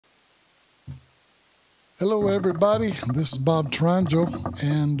Hello, everybody. This is Bob Tronjo,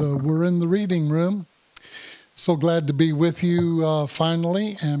 and we're in the reading room. So glad to be with you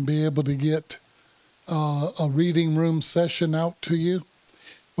finally and be able to get a reading room session out to you.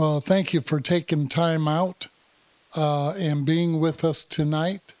 Well, thank you for taking time out and being with us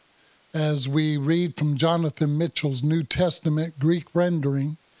tonight as we read from Jonathan Mitchell's New Testament Greek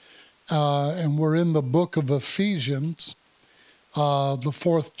rendering. And we're in the book of Ephesians, the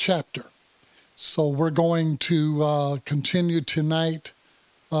 4th chapter. So we're going to continue tonight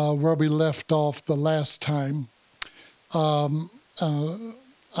where we left off the last time. I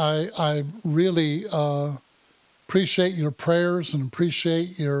really appreciate your prayers and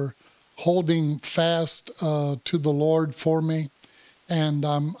appreciate your holding fast to the Lord for me. And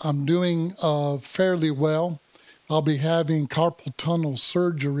I'm doing fairly well. I'll be having carpal tunnel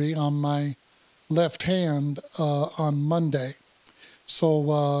surgery on my left hand on Monday.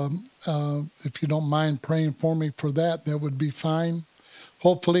 So if you don't mind praying for me for that, that would be fine.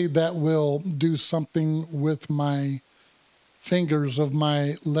 Hopefully that will do something with my fingers of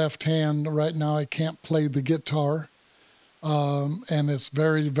my left hand. Right now I can't play the guitar, and it's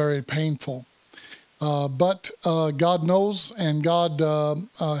very, very painful. But God knows, and God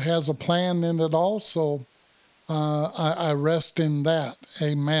has a plan in it all, so I rest in that.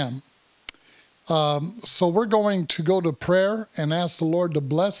 Amen. So we're going to go to prayer and ask the Lord to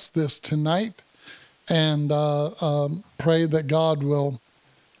bless this tonight and pray that God will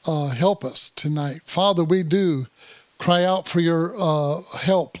help us tonight. Father, we do cry out for your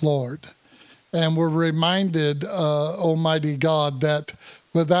help, Lord. And we're reminded, Almighty God, that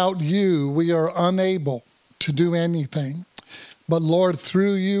without you, we are unable to do anything. But Lord,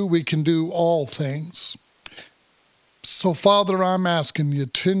 through you, we can do all things. So, Father, I'm asking you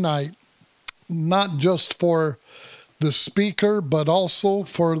tonight, not just for the speaker, but also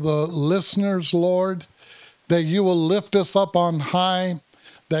for the listeners, Lord, that you will lift us up on high,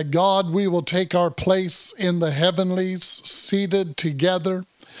 that God, we will take our place in the heavenlies, seated together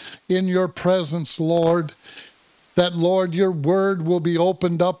in your presence, Lord, that, Lord, your word will be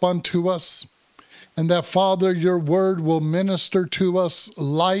opened up unto us, and that, Father, your word will minister to us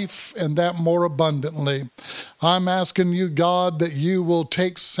life and that more abundantly. I'm asking you, God, that you will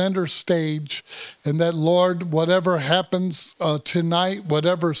take center stage and that, Lord, whatever happens tonight,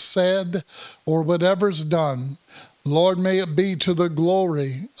 whatever's said or whatever's done, Lord, may it be to the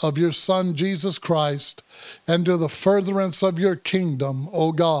glory of your Son, Jesus Christ, and to the furtherance of your kingdom,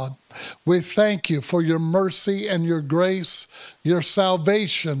 O God. We thank you for your mercy and your grace, your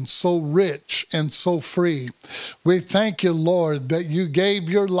salvation so rich and so free. We thank you, Lord, that you gave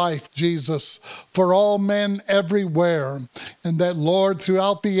your life, Jesus, for all men everywhere, and that, Lord,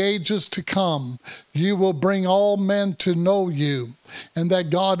 throughout the ages to come, you will bring all men to know you, and that,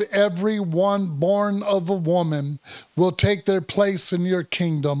 God, everyone born of a woman will take their place in your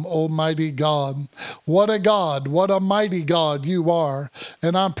kingdom, Almighty God. What a God, what a mighty God you are.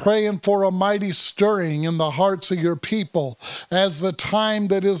 And I'm praying for a mighty stirring in the hearts of your people as the time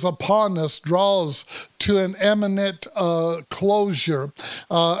that is upon us draws to an imminent closure,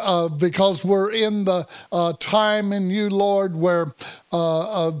 because we're in the time in you, Lord, where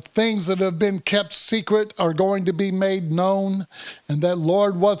things that have been kept secret are going to be made known, and that,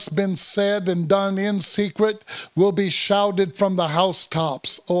 Lord, what's been said and done in secret will be shouted from the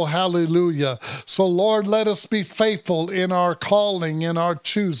housetops. Oh, hallelujah. So, Lord, let us be faithful in our calling, in our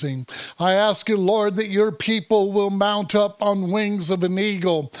choosing. I ask you, Lord, that your people will mount up on wings of an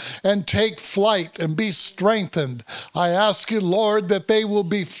eagle and take flight and be strengthened. I ask you, Lord, that they will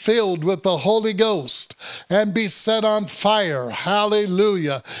be filled with the Holy Ghost and be set on fire.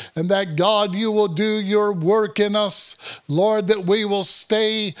 Hallelujah. And that, God, you will do your work in us, Lord, that we will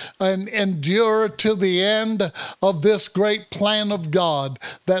stay and endure to the end of this great plan of God.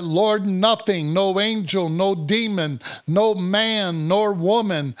 That, Lord, nothing, no angel, no demon, no man, nor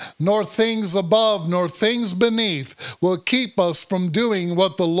woman, nor things above, nor things beneath will keep us from doing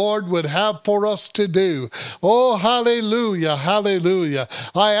what the Lord would have for us to do. Oh, hallelujah, hallelujah.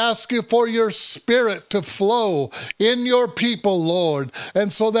 I ask you for your spirit to flow in your people, Lord,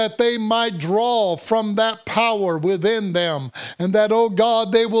 and so that they might draw from that power within them, and that, oh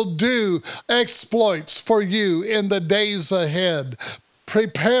God, they will do exploits for you in the days ahead.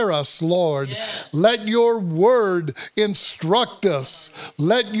 Prepare us, Lord. Yes. Let your word instruct us.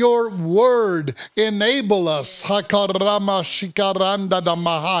 Let your word enable us. You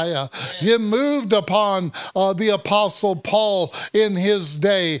moved upon the Apostle Paul in his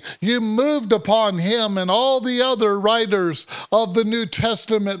day. You moved upon him and all the other writers of the New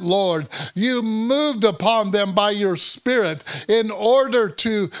Testament, Lord. You moved upon them by your Spirit in order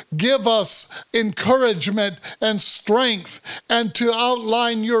to give us encouragement and strength and to outline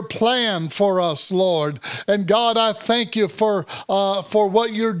your plan for us, Lord. And God, I thank you for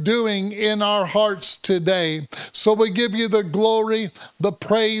what you're doing in our hearts today. So we give you the glory, the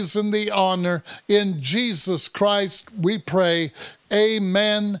praise, and the honor. In Jesus Christ we pray.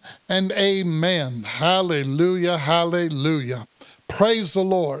 Amen and amen. Hallelujah, hallelujah. Praise the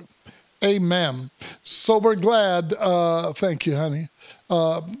Lord. Amen. So we're glad. Thank you, honey.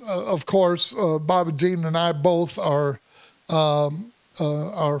 Of course, Bobby Jean and I both are,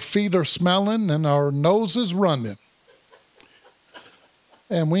 our feet are smelling and our nose is running.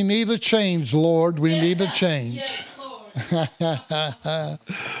 And we need a change, Lord. We need a change. Yes, Lord.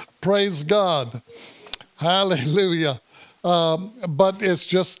 Praise God. Hallelujah. But it's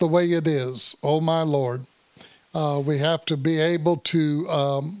just the way it is. Oh, my Lord. We have to be able to,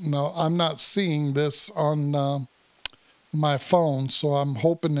 no, I'm not seeing this on my phone, so I'm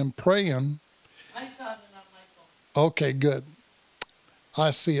hoping and praying. I saw it on my phone. Okay, good.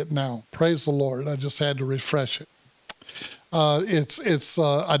 I see it now. Praise the Lord. I just had to refresh it.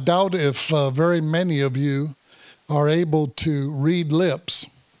 I doubt if very many of you are able to read lips.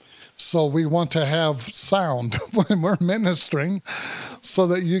 So we want to have sound when we're ministering so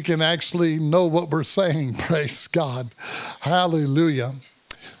that you can actually know what we're saying. Praise God. Hallelujah.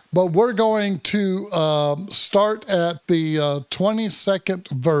 But we're going to start at the 22nd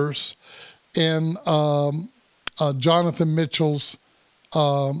verse in Jonathan Mitchell's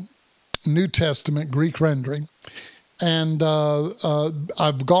New Testament Greek rendering. And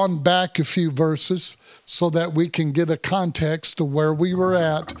I've gone back a few verses so that we can get a context of where we were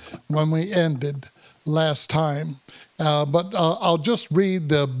at when we ended last time. But I'll just read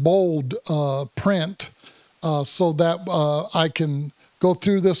the bold print so that I can go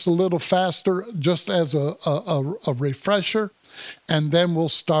through this a little faster just as a refresher. And then we'll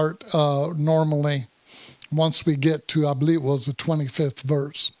start normally once we get to, I believe it was the 25th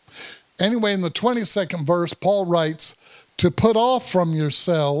verse. Anyway, in the 22nd verse, Paul writes, "To put off from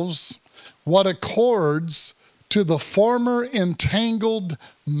yourselves what accords to the former entangled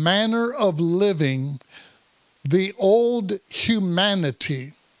manner of living, the old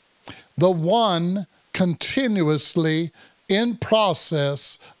humanity, the one continuously in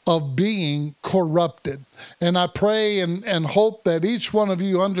process of being corrupted." And I pray and hope that each one of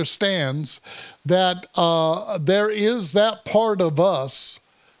you understands that there is that part of us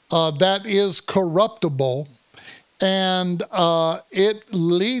that is corruptible, and it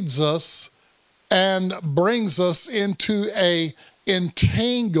leads us and brings us into a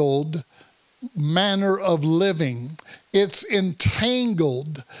entangled manner of living. It's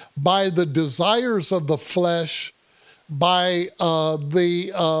entangled by the desires of the flesh, by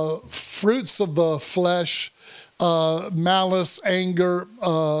the fruits of the flesh, malice, anger,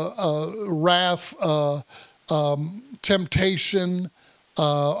 wrath, temptation,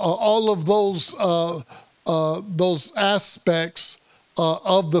 all of those aspects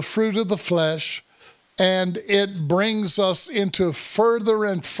of the fruit of the flesh, and it brings us into further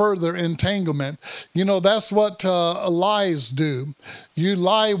and further entanglement. You know, that's what lies do. You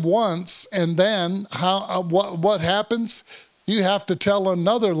lie once, and then what happens? You have to tell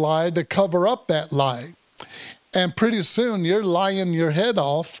another lie to cover up that lie. And pretty soon you're lying your head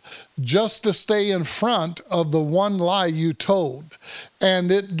off just to stay in front of the one lie you told.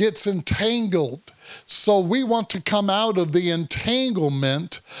 And it gets entangled. So we want to come out of the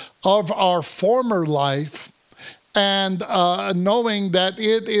entanglement of our former life and knowing that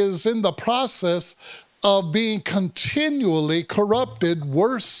it is in the process of being continually corrupted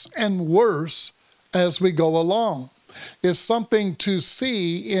worse and worse as we go along. It's something to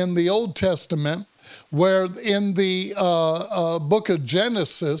see in the Old Testament, where in the book of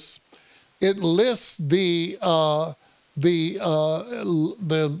Genesis, it lists the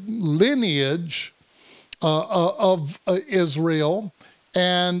lineage of Israel,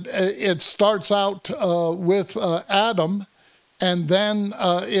 and it starts out with Adam, and then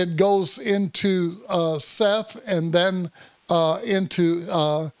it goes into Seth, and then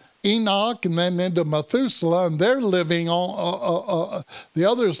into Enoch, and then into Methuselah, and they're living the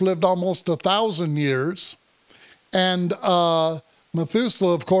others lived almost 1,000 years, and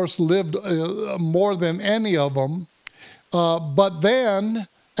Methuselah, of course, lived more than any of them. But then,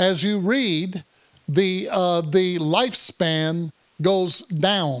 as you read, the lifespan goes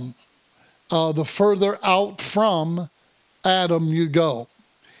down the further out from Adam you go.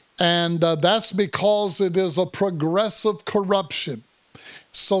 And that's because it is a progressive corruption.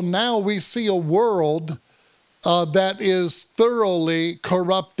 So now we see a world that is thoroughly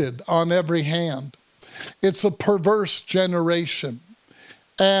corrupted on every hand. It's a perverse generation.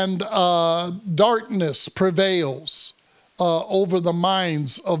 And darkness prevails over the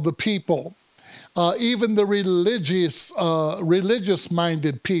minds of the people. Even the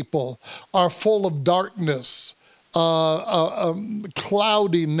religious-minded people are full of darkness,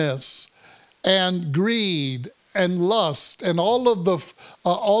 cloudiness, and greed, and lust, and all of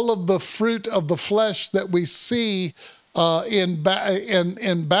the fruit of the flesh that we see in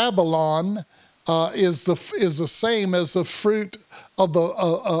Babylon is the same as the fruit of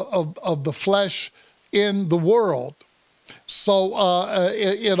the flesh in the world. So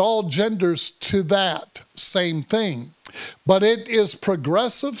it all genders to that same thing. But it is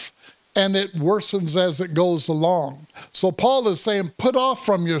progressive and it worsens as it goes along. So Paul is saying, put off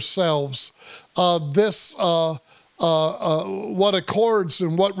from yourselves this, what accords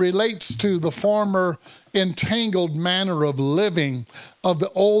and what relates to the former entangled manner of living of the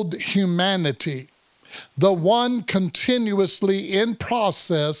old humanity, the one continuously in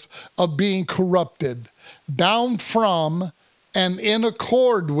process of being corrupted, down from and in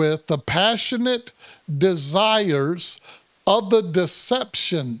accord with the passionate desires of the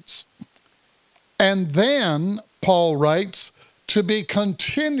deceptions. And then, Paul writes, to be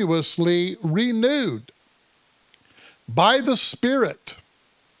continuously renewed by the Spirit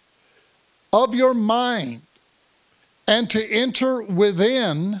of your mind, and to enter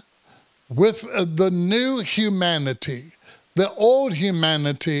within with the new humanity. The old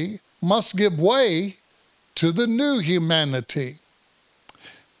humanity must give way to the new humanity,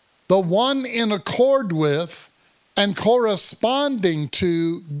 the one in accord with and corresponding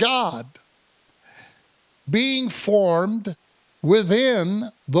to God, being formed within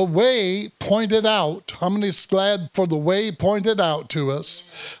the way pointed out. How many is glad for the way pointed out to us,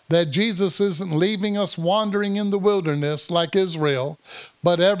 that Jesus isn't leaving us wandering in the wilderness like Israel,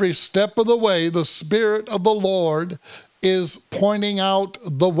 but every step of the way, the Spirit of the Lord is pointing out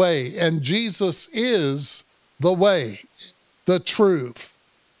the way. And Jesus is the way, the truth,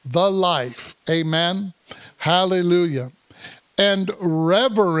 the life. Amen. Hallelujah. And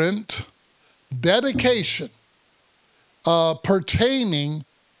reverent dedication pertaining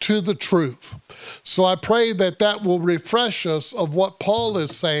to the truth. So I pray that that will refresh us of what Paul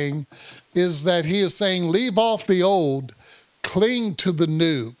is saying, is that he is saying, leave off the old, cling to the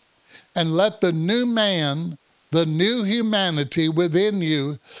new, and let the new man, the new humanity within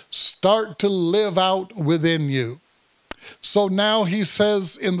you, start to live out within you. So now he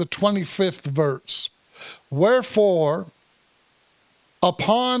says in the 25th verse, wherefore,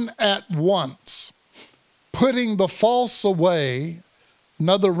 upon at once putting the false away,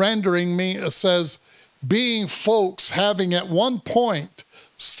 another rendering says, being folks having at one point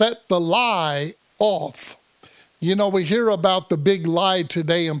set the lie off. You know, we hear about the big lie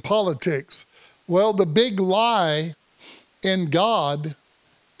today in politics. Well, the big lie in God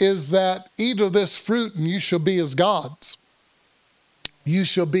is that eat of this fruit and you shall be as gods. You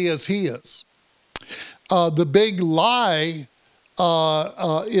shall be as he is. The big lie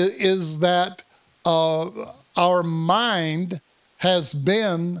is that our mind has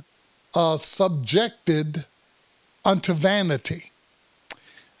been subjected unto vanity.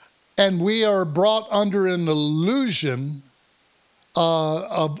 And we are brought under an illusion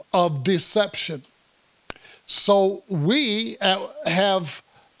of deception. So we have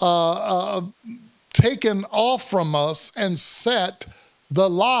taken off from us and set the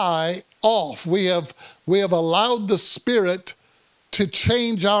lie off. We have allowed the Spirit to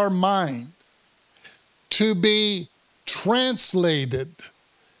change our mind, to be translated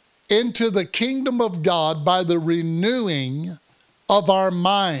into the kingdom of God by the renewing of our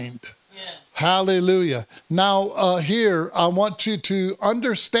mind. Yes. Hallelujah. Now here, I want you to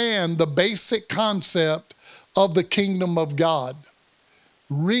understand the basic concept of the kingdom of God.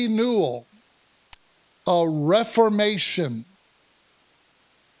 Renewal, a reformation.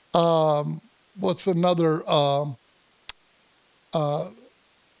 What's another?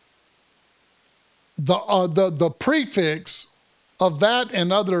 The prefix of that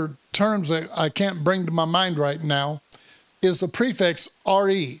and other terms that I can't bring to my mind right now is the prefix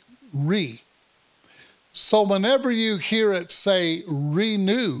re, re. So whenever you hear it say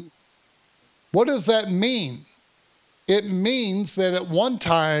renew, what does that mean? It means that at one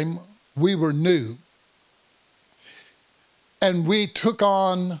time we were new. and we took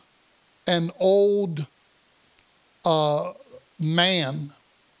on an old man,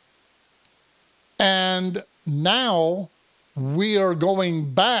 and now we are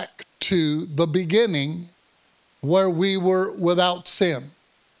going back to the beginning where we were without sin,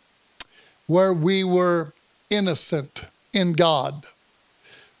 where we were innocent in God,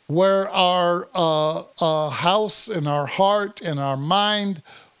 where our house and our heart and our mind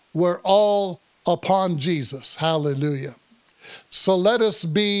were all upon Jesus. Hallelujah. So let us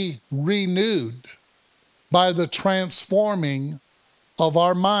be renewed by the transforming of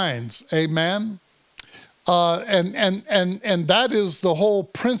our minds. Amen. And that is the whole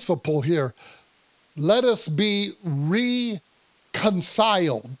principle here. Let us be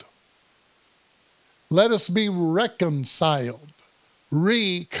reconciled. Let us be reconciled.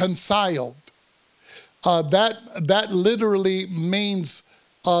 Reconciled. That literally means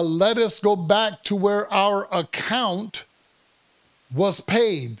let us go back to where our account was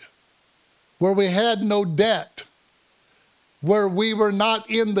paid, where we had no debt, where we were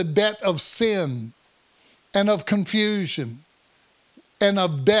not in the debt of sin and of confusion and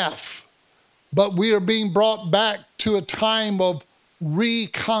of death, but we are being brought back to a time of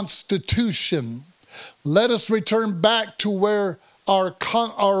reconstitution. Let us return back to where our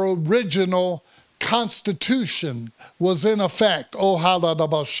original constitution was in effect. Oh,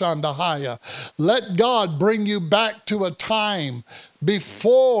 haladabashandahaya. Let God bring you back to a time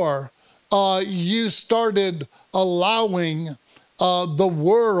before you started allowing the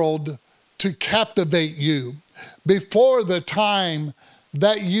world to captivate you, before the time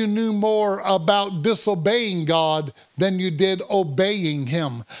that you knew more about disobeying God than you did obeying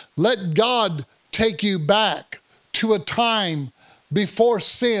Him. Let God take you back to a time before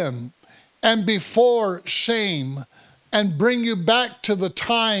sin and before shame, and bring you back to the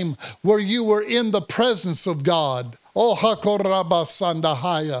time where you were in the presence of God. Oh,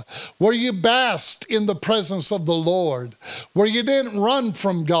 hakorabasandahaya, where you basked in the presence of the Lord, where you didn't run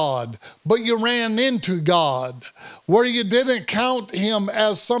from God, but you ran into God, where you didn't count Him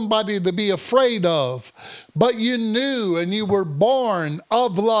as somebody to be afraid of, but you knew and you were born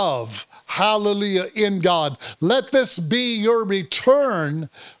of love. Hallelujah, in God. Let this be your return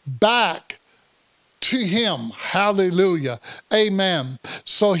back to Him. Hallelujah. Amen.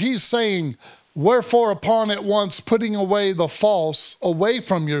 So He's saying, wherefore upon at once putting away the false away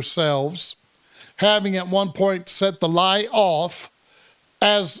from yourselves, having at one point set the lie off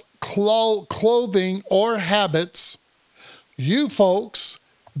as clothing or habits, you folks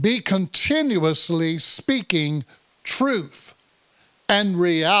be continuously speaking truth and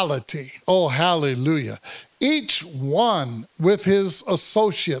reality. Oh, hallelujah. Each one with his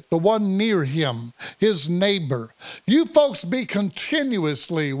associate, the one near him, his neighbor. You folks be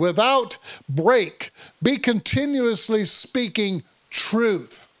continuously, without break, be continuously speaking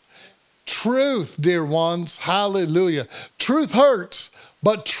truth. Truth, dear ones. Hallelujah. Truth hurts,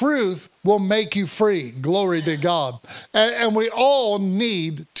 but truth will make you free. Glory to God. And we all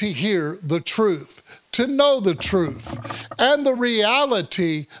need to hear the truth, to know the truth and the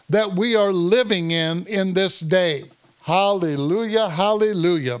reality that we are living in this day. Hallelujah,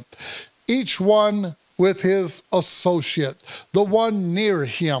 hallelujah. Each one with his associate, the one near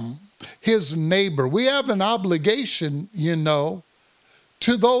him, his neighbor. We have an obligation, you know,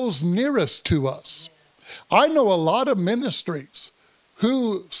 to those nearest to us. I know a lot of ministries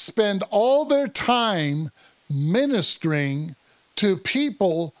who spend all their time ministering to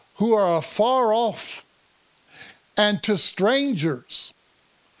people who are afar off and to strangers,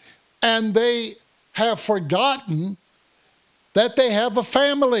 and they have forgotten that they have a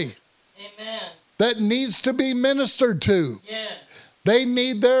family. Amen. That needs to be ministered to. Yes. They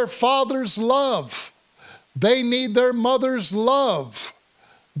need their father's love. They need their mother's love.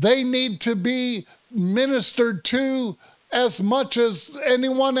 They need to be ministered to as much as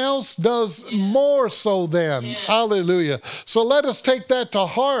anyone else does, more so than. Hallelujah. So let us take that to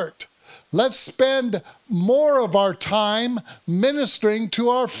heart. Let's spend more of our time ministering to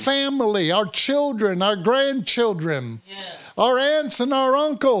our family, our children, our grandchildren, our aunts and our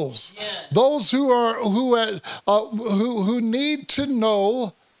uncles, those who need to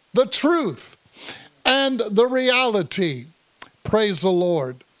know the truth and the reality. Praise the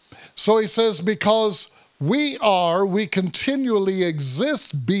Lord. So he says, because we continually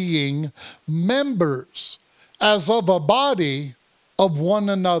exist being members as of a body of one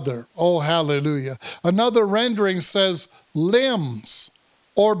another. Oh, hallelujah. Another rendering says limbs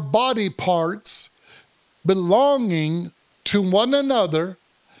or body parts belonging to one another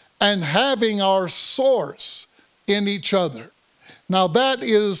and having our source in each other. Now that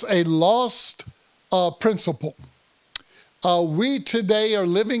is a lost principle. we today are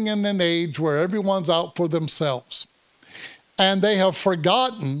living in an age where everyone's out for themselves. And they have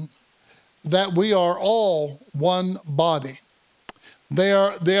forgotten that we are all one body. They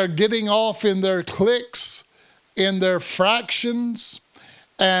are getting off in their cliques, in their fractions,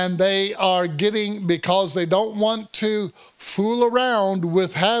 and they are getting, because they don't want to fool around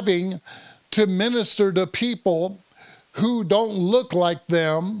with having to minister to people who don't look like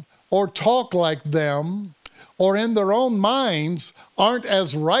them or talk like them, or in their own minds aren't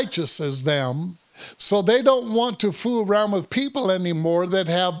as righteous as them. So they don't want to fool around with people anymore that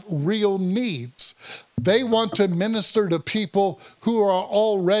have real needs. They want to minister to people who are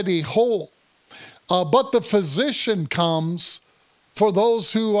already whole. But the physician comes for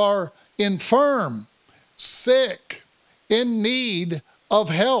those who are infirm, sick, in need of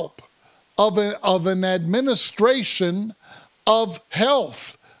help, of an administration of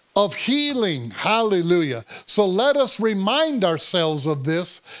health, of healing. Hallelujah. So let us remind ourselves of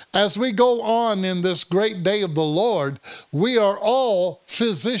this as we go on in this great day of the Lord. We are all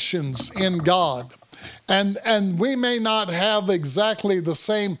physicians in God. And we may not have exactly the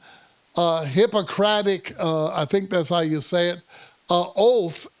same Hippocratic, I think that's how you say it,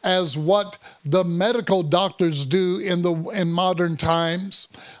 oath as what the medical doctors do in modern times,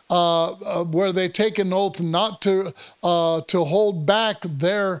 where they take an oath not to hold back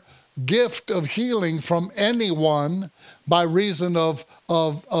their gift of healing from anyone by reason of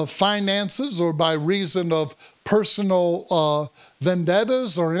finances or by reason of personal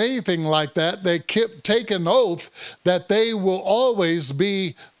vendettas or anything like that. They take an oath that they will always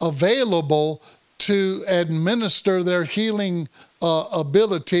be available to administer their healing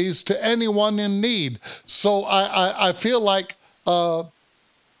abilities to anyone in need. So I feel like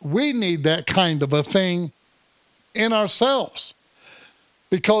we need that kind of a thing in ourselves,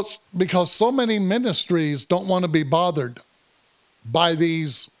 because so many ministries don't want to be bothered by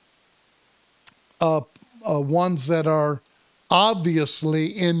these ones that are obviously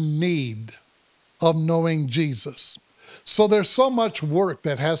in need of knowing Jesus. So there's so much work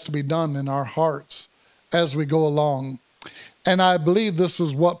that has to be done in our hearts as we go along. And I believe this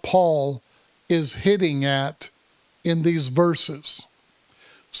is what Paul is hitting at in these verses.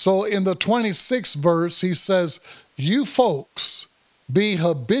 So in the 26th verse, he says, you folks be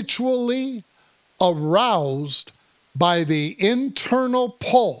habitually aroused by the internal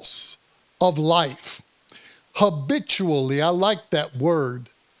pulse of life. Habitually, I like that word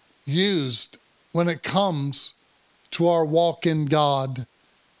used when it comes to our walk in God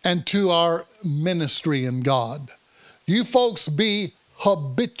and to our ministry in God. You folks be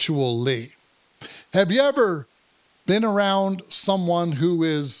habitually. Have you ever been around someone who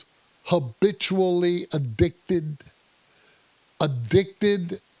is habitually addicted,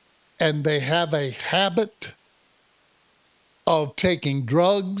 and they have a habit of taking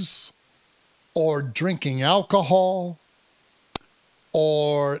drugs or drinking alcohol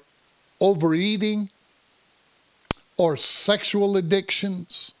or overeating or sexual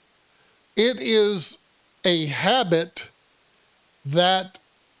addictions? It is a habit that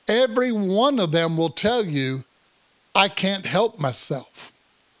every one of them will tell you, I can't help myself.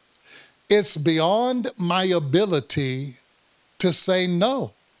 It's beyond my ability to say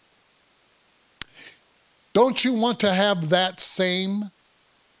no. Don't you want to have that same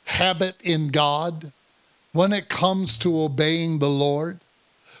habit in God when it comes to obeying the Lord?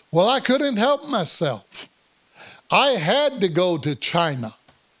 Well, I couldn't help myself. I had to go to China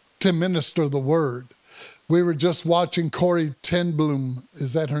to minister the word. We were just watching Corrie ten Boom.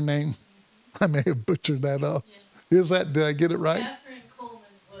 Is that her name? I may have butchered that up. Yeah. Did I get it right? Catherine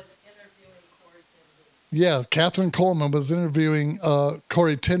Coleman was interviewing Corrie ten Boom. Yeah, Catherine Coleman was interviewing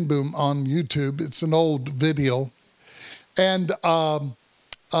Corrie ten Boom on YouTube. It's an old video. And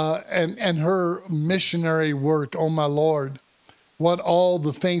her missionary work, oh my Lord, what all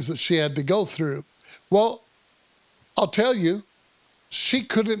the things that she had to go through. Well, I'll tell you, she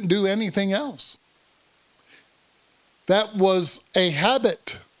couldn't do anything else. That was a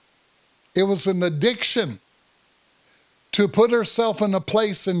habit. It was an addiction to put herself in a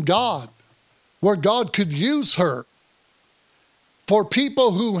place in God where God could use her for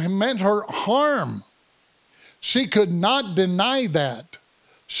people who meant her harm. She could not deny that.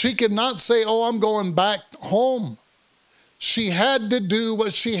 She could not say, oh, I'm going back home. She had to do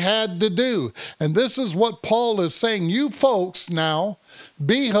what she had to do. And this is what Paul is saying. You folks now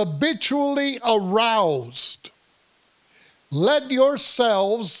be habitually aroused. Let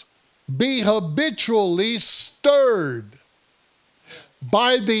yourselves be habitually stirred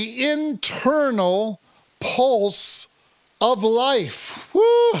by the internal pulse of life.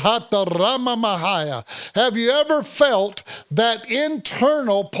 Woo, Hatarama Mahaya. Have you ever felt that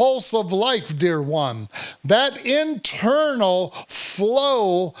internal pulse of life, dear one? That internal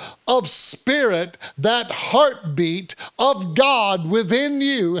flow of spirit, that heartbeat of God within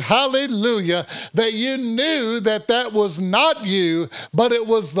you, hallelujah, that you knew that that was not you, but it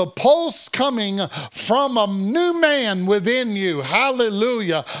was the pulse coming from a new man within you,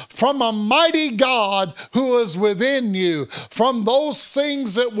 hallelujah, from a mighty God who is within you, from those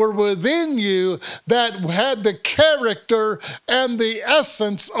things that were within you that had the character and the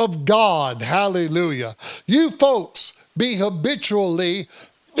essence of God, hallelujah. You folks be habitually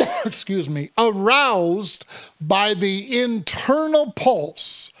excuse me, aroused by the internal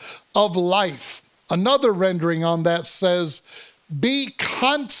pulse of life. Another rendering on that says, be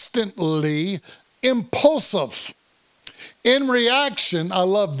constantly impulsive. In reaction, I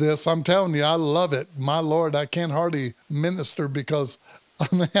love this. I'm telling you, I love it. My Lord, I can't hardly minister because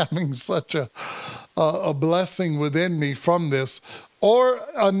I'm having such a blessing within me from this. Or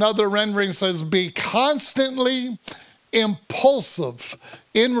another rendering says, be constantly impulsive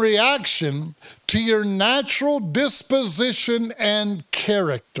in reaction to your natural disposition and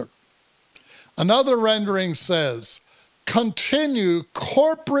character. Another rendering says, continue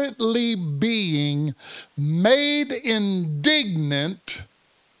corporately being made indignant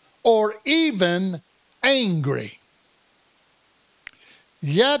or even angry.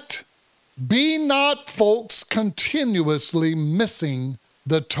 Yet be not, folks, continuously missing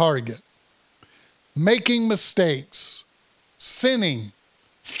the target, making mistakes, sinning,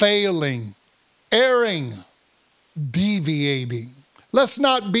 failing, erring, deviating. Let's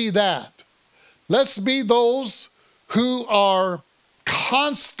not be that. Let's be those who are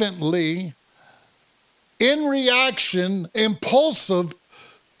constantly in reaction, impulsive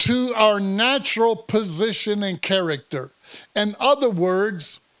to our natural position and character. In other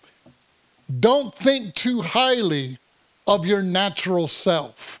words, don't think too highly of your natural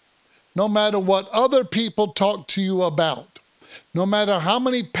self. No matter what other people talk to you about, no matter how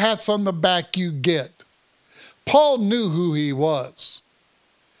many pats on the back you get. Paul knew who he was.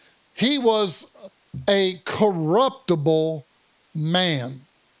 He was a corruptible man.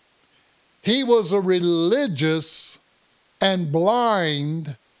 He was a religious and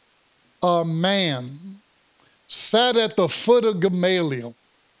blind man, sat at the foot of Gamaliel,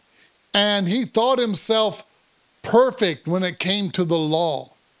 and he thought himself perfect when it came to the law.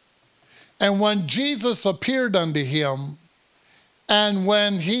 And when Jesus appeared unto him, and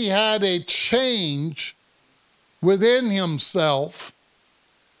when he had a change within himself,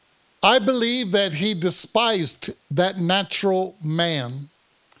 I believe that he despised that natural man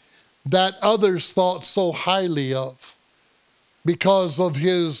that others thought so highly of because of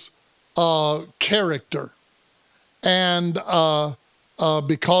his character and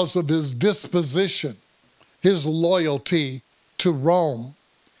because of his disposition, his loyalty to Rome.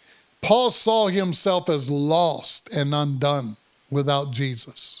 Paul saw himself as lost and undone without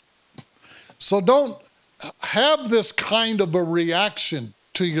Jesus. So don't have this kind of a reaction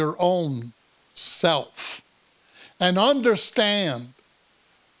to your own self, and understand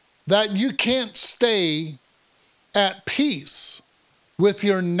that you can't stay at peace with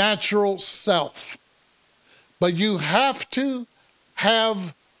your natural self, but you have to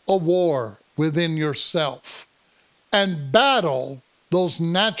have a war within yourself and battle those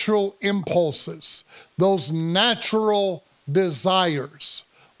natural impulses, those natural desires.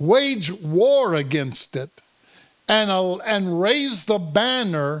 Wage war against it and raise the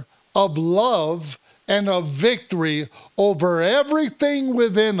banner of love and of victory over everything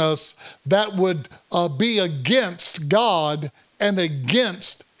within us that would be against God and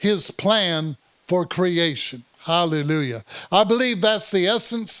against his plan for creation. Hallelujah. I believe that's the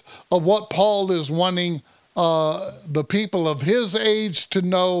essence of what Paul is wanting the people of his age to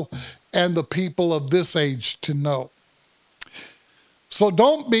know and the people of this age to know. So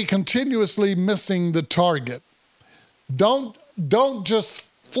don't be continuously missing the target. Don't just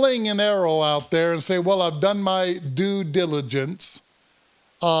fling an arrow out there and say, well, I've done my due diligence.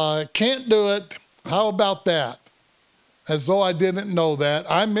 Can't do it. How about that? As though I didn't know that.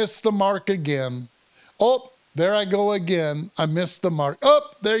 I missed the mark again. Oh, there I go again. I missed the mark. Oh,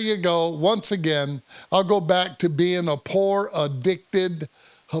 there you go. Once again, I'll go back to being a poor, addicted,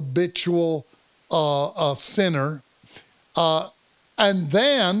 habitual sinner. And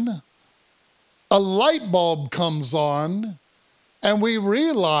then a light bulb comes on, and we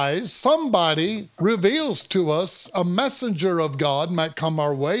realize somebody reveals to us, a messenger of God might come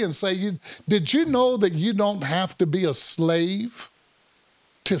our way and say, did you know that you don't have to be a slave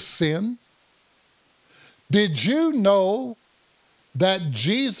to sin? Did you know that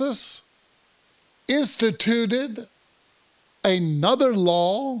Jesus instituted another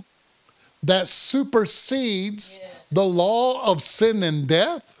law that supersedes the law of sin and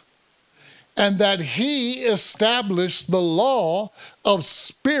death? And that he established the law of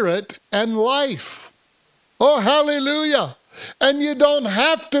spirit and life. Oh, hallelujah. And you don't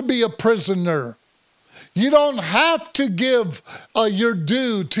have to be a prisoner. You don't have to give your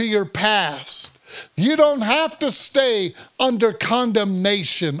due to your past. You don't have to stay under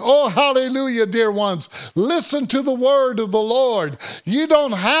condemnation. Oh, hallelujah, dear ones. Listen to the word of the Lord. You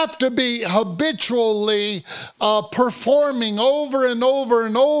don't have to be habitually performing over and over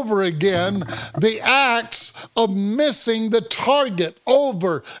and over again the acts of missing the target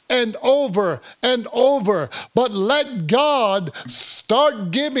over and over and over. But let God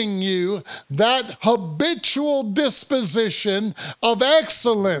start giving you that habitual disposition of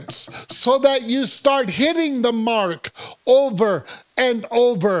excellence so that you start hitting the mark over and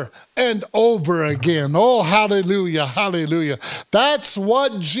over and over again. Oh, hallelujah, hallelujah. That's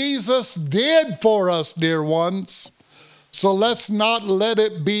what Jesus did for us, dear ones. So let's not let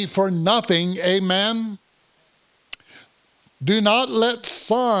it be for nothing. Amen. Do not let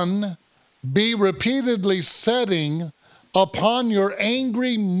sun be repeatedly setting upon your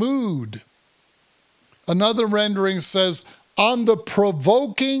angry mood. Another rendering says, on the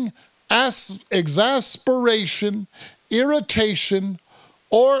provoking exasperation, irritation,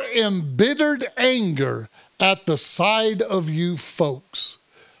 or embittered anger at the side of you folks.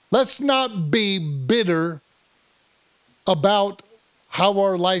 Let's not be bitter about how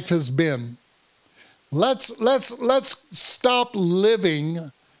our life has been. Let's stop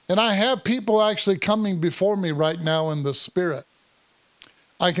living. And I have people actually coming before me right now in the spirit.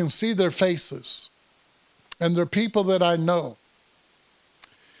 I can see their faces. And they're people that I know.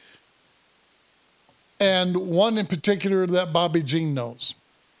 And one in particular that Bobby Jean knows.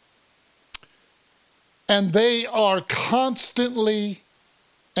 And they are constantly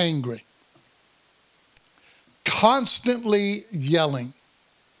angry. Constantly yelling.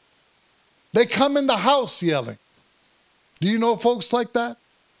 They come in the house yelling. Do you know folks like that?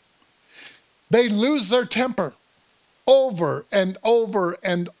 They lose their temper over and over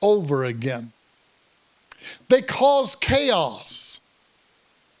and over again. They cause chaos.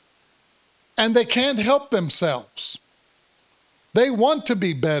 And they can't help themselves. They want to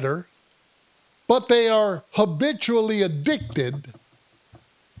be better, but they are habitually addicted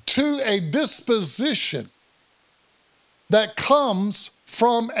to a disposition that comes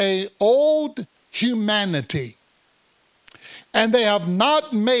from an old humanity. And they have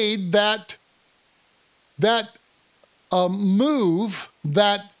not made that move,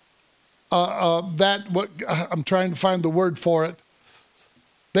 what I'm trying to find the word for it.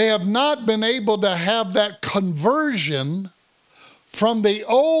 They have not been able to have that conversion from the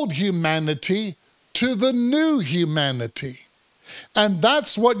old humanity to the new humanity. And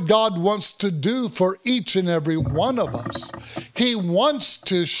that's what God wants to do for each and every one of us. He wants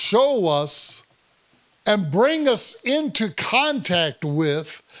to show us and bring us into contact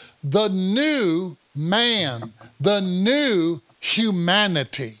with the new man, the new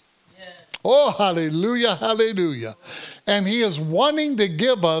humanity. Oh, hallelujah, hallelujah. And he is wanting to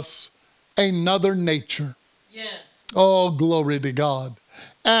give us another nature. Yes. Oh, glory to God.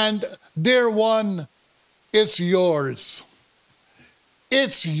 And dear one, it's yours.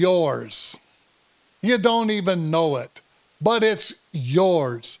 It's yours. You don't even know it, but it's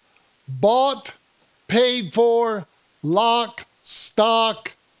yours. Bought, paid for, lock,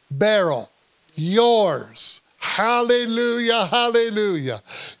 stock, barrel. Yours. Hallelujah, hallelujah.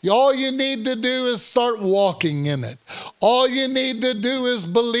 All you need to do is start walking in it. All you need to do is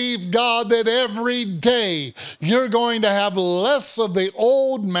believe God that every day you're going to have less of the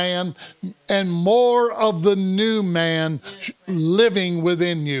old man and more of the new man living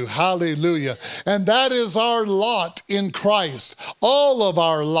within you. Hallelujah. And that is our lot in Christ. All of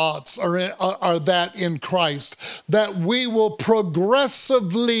our lots are that in Christ, that we will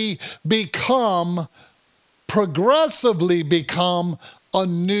progressively become a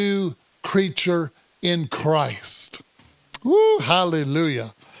new creature in Christ. Woo,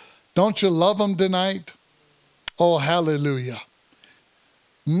 hallelujah. Don't you love him tonight? Oh, hallelujah.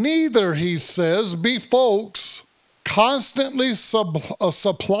 Neither, he says, be folks constantly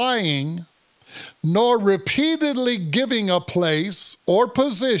supplying, nor repeatedly giving a place or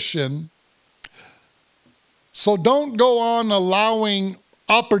position. So don't go on allowing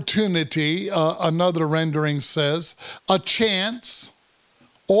opportunity, another rendering says, a chance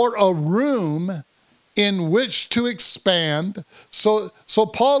or a room in which to expand. So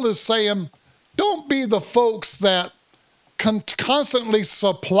Paul is saying, Don't be the folks that constantly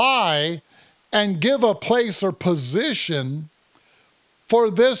supply and give a place or position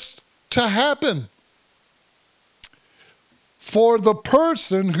for this to happen. For the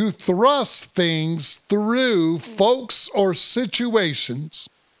person who thrusts things through folks or situations,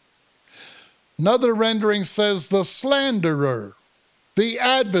 another rendering says the slanderer, the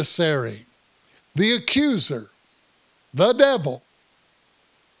adversary, the accuser, the devil.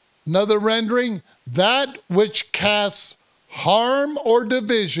 Another rendering, that which casts harm or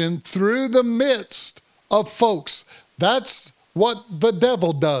division through the midst of folks. That's what the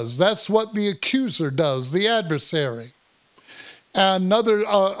devil does. That's what the accuser does, the adversary. Another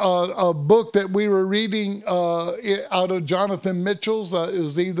a book that we were reading out of Jonathan Mitchell's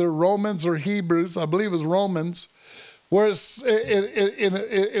is either Romans or Hebrews, I believe it's Romans, where it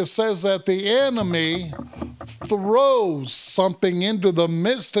says that the enemy throws something into the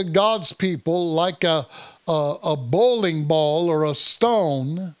midst of God's people like a bowling ball or a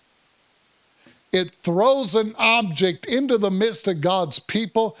stone. It throws an object into the midst of God's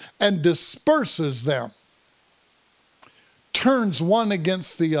people and disperses them. Turns one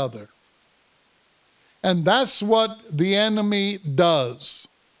against the other. And that's what the enemy does.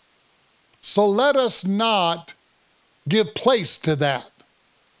 So let us not give place to that.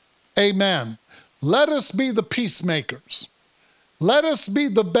 Amen. Let us be the peacemakers. Let us be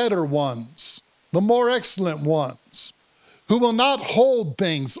the better ones, the more excellent ones, who will not hold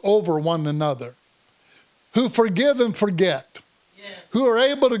things over one another, who forgive and forget, who are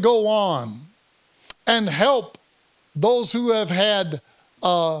able to go on and help those who have had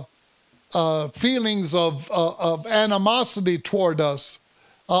feelings of animosity toward us.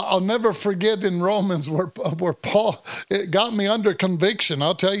 I'll never forget in Romans where Paul, it got me under conviction,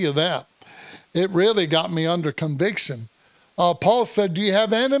 I'll tell you that. It really got me under conviction. Paul said, do you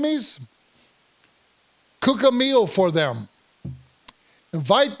have enemies? Cook a meal for them.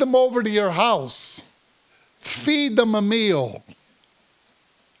 Invite them over to your house. Feed them a meal.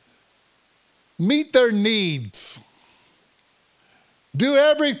 Meet their needs. Do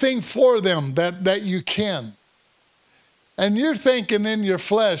everything for them that you can. And you're thinking in your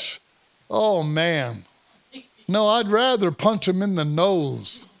flesh, oh man, no, I'd rather punch them in the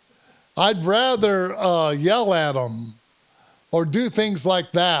nose. I'd rather yell at them or do things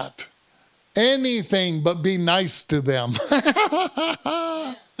like that. Anything but be nice to them.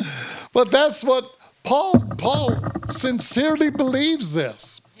 But that's what Paul sincerely believes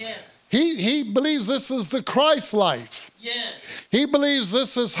this. Yes. He believes this is the Christ life. Yes. He believes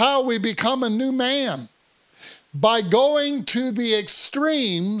this is how we become a new man. By going to the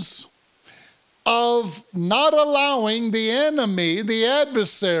extremes of not allowing the enemy, the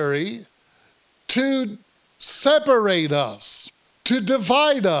adversary, to separate us, to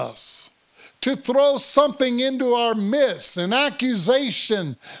divide us, to throw something into our midst, an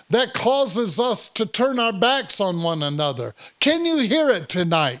accusation that causes us to turn our backs on one another. Can you hear it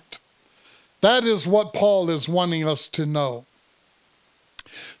tonight? That is what Paul is wanting us to know.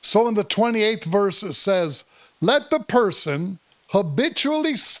 So in the 28th verse it says, let the person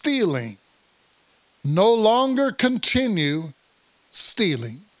habitually stealing no longer continue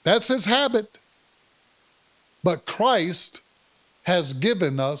stealing. That's his habit. But Christ has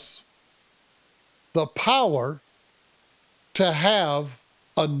given us the power to have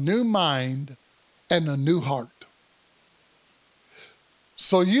a new mind and a new heart.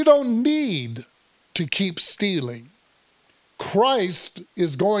 So you don't need to keep stealing. Christ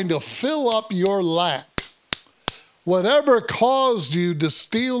is going to fill up your lack. Whatever caused you to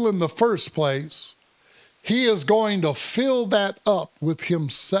steal in the first place, he is going to fill that up with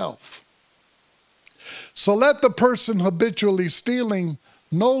himself. So let the person habitually stealing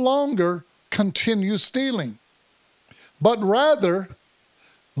no longer continue stealing, but rather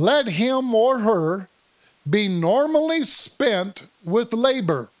let him or her be normally spent with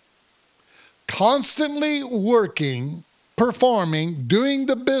labor, constantly working, performing, doing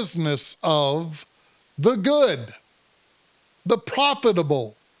the business of the good, the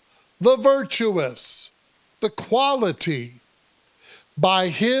profitable, the virtuous, the quality, by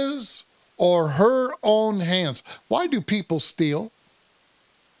his or her own hands. Why do people steal?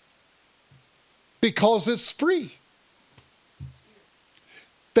 Because it's free.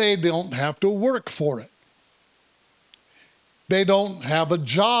 They don't have to work for it. They don't have a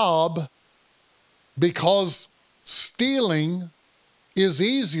job because stealing is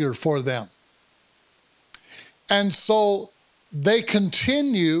easier for them. And so they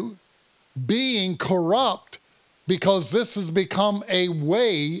continue being corrupt because this has become a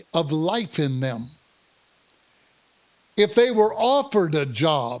way of life in them. If they were offered a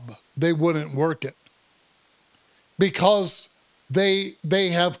job, they wouldn't work it. Because they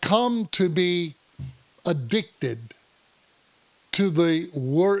have come to be addicted to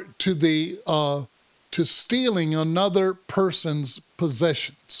to stealing another person's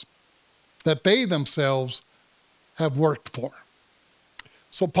possessions that they themselves have worked for.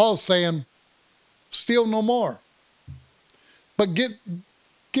 So Paul's saying, steal no more, but get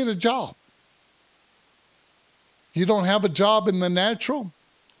a job. You don't have a job in the natural?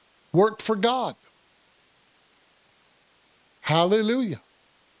 Work for God. Hallelujah.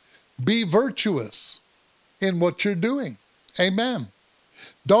 Be virtuous in what you're doing. Amen.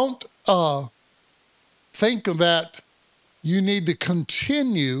 Don't think that you need to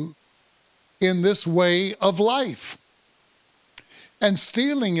continue in this way of life. And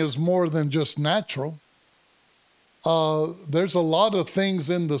stealing is more than just natural. There's a lot of things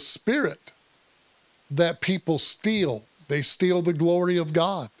in the spirit that people steal. They steal the glory of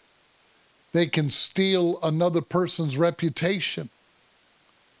God. They can steal another person's reputation.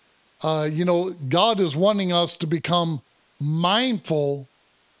 God is wanting us to become mindful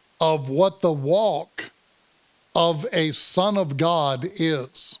of what the walk of a son of God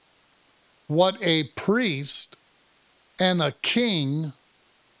is, what a priest and a king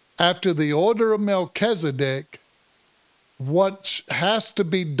after the order of Melchizedek, what has to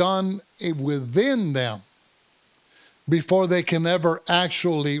be done within them before they can ever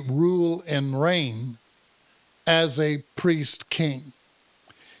actually rule and reign as a priest king.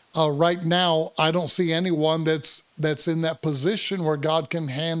 Right now, I don't see anyone that's in that position where God can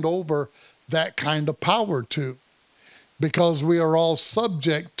hand over that kind of power to, because we are all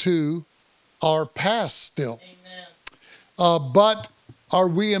subject to our past still. Amen. But are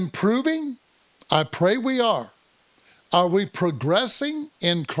we improving? I pray we are. Are we progressing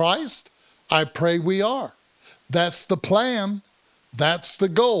in Christ? I pray we are. That's the plan. That's the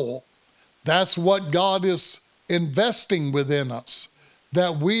goal. That's what God is investing within us,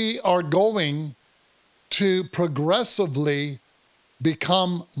 that we are going to progressively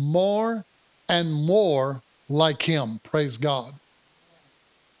become more and more like Him. Praise God.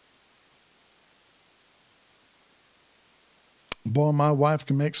 Boy, my wife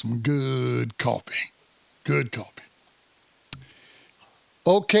can make some good coffee. Good coffee.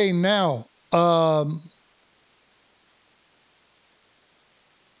 Okay, now, but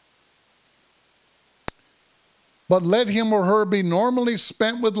let him or her be normally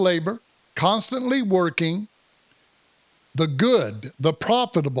spent with labor, constantly working, the good, the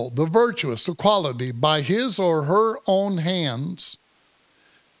profitable, the virtuous, the quality, by his or her own hands,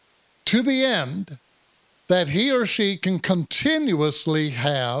 to the end that he or she can continuously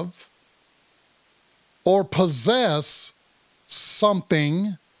have or possess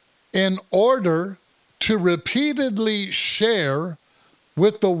something in order to repeatedly share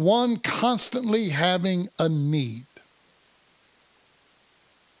with the one constantly having a need.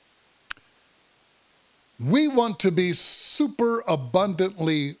 We want to be super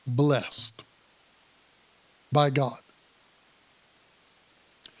abundantly blessed by God,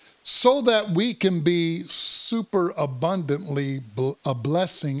 so that we can be super abundantly a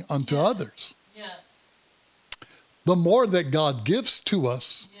blessing unto others. Yes. The more that God gives to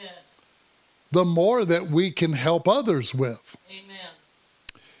us, Yes. the more that we can help others with. Amen.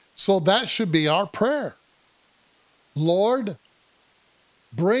 So that should be our prayer. Lord,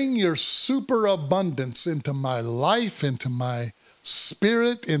 bring your superabundance into my life, into my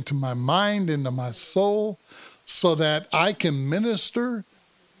spirit, into my mind, into my soul, so that I can minister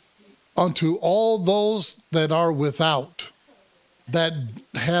unto all those that are without, that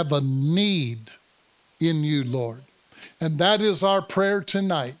have a need in you, Lord. And that is our prayer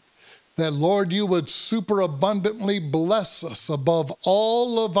tonight, that, Lord, you would superabundantly bless us above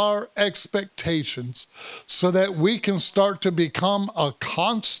all of our expectations, so that we can start to become a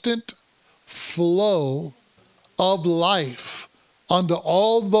constant flow of life unto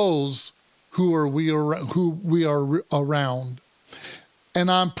all those who we are around.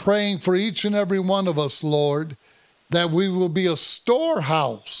 And I'm praying for each and every one of us, Lord, that we will be a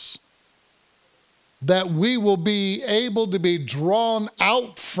storehouse, that we will be able to be drawn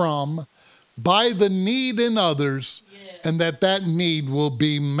out from by the need in others, and that need will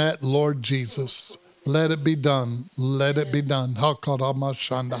be met, Lord Jesus. Let it be done. Let it be done. Oh,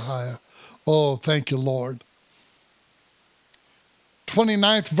 thank you, Lord.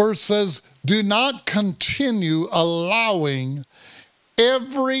 29th verse says, do not continue allowing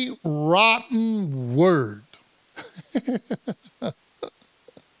every rotten word.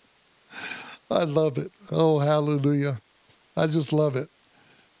 I love it. Oh, hallelujah. I just love it.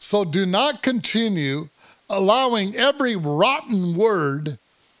 So do not continue allowing every rotten word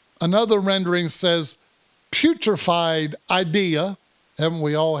Another rendering says putrefied idea. Haven't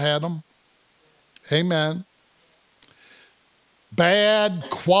we all had them? Amen. Bad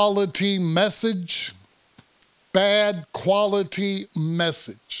quality message. Bad quality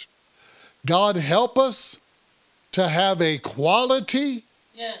message. God help us to have a quality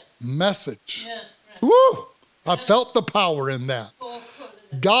message. Yes, friend. Woo! I felt the power in that. Full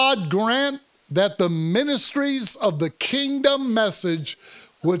put God grant that the ministries of the kingdom message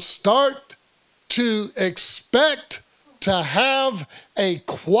would start to expect to have a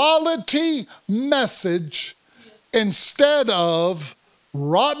quality message instead of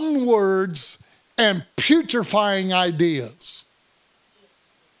rotten words and putrefying ideas.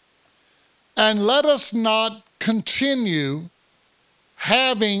 And let us not continue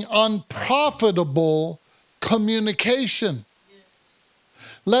having unprofitable communication.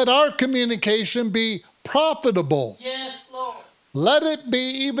 Let our communication be profitable. Yes, Lord. Let it be,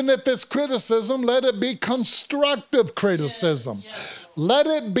 even if it's criticism, let it be constructive criticism. Yes, Let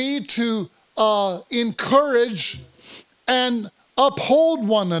it be to encourage and uphold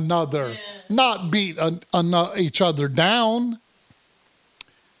one another, not beat each other down.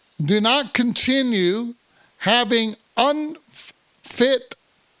 Do not continue having unfit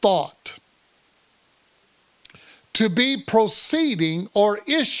thought to be proceeding or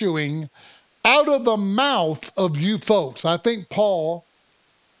issuing out of the mouth of you folks. I think Paul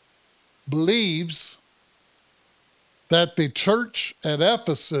believes that the church at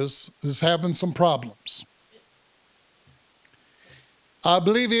Ephesus is having some problems. I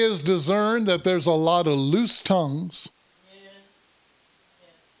believe he has discerned that there's a lot of loose tongues,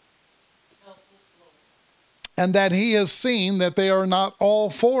 Help us, Lord. and that he has seen that they are not all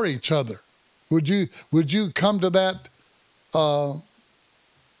for each other. Would you come to that?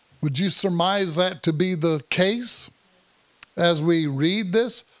 Would you surmise that to be the case as we read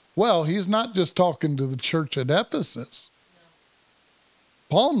this? Well, he's not just talking to the church at Ephesus.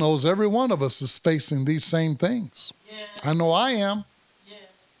 Paul knows every one of us is facing these same things. Yes. I know I am. Yes.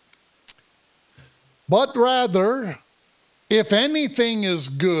 But rather, if anything is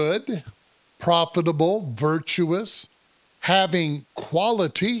good, profitable, virtuous, having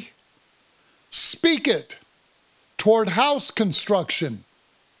quality, speak it toward house construction,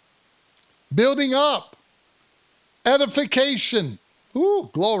 building up, edification,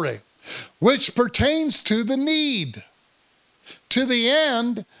 glory, which pertains to the need, to the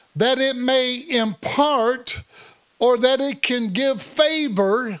end that it may impart or that it can give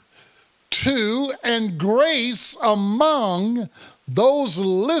favor to and grace among those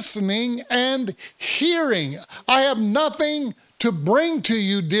listening and hearing. I have nothing to bring to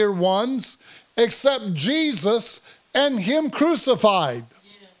you, dear ones, except Jesus and him crucified.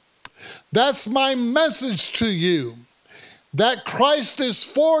 That's my message to you, that Christ is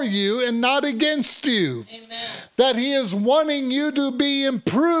for you and not against you. Amen. That he is wanting you to be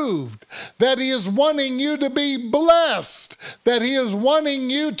improved, that he is wanting you to be blessed, that he is wanting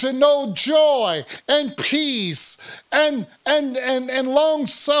you to know joy and peace and long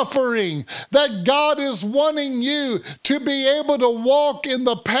suffering, that God is wanting you to be able to walk in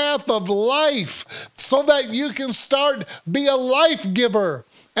the path of life so that you can be a life giver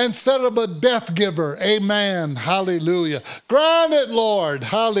instead of a death giver. Amen. Hallelujah. Grant it, Lord.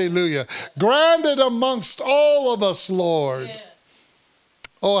 Hallelujah. Grant it amongst all of us, Lord. Yes.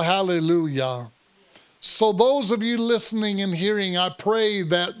 Oh, hallelujah. So those of you listening and hearing, I pray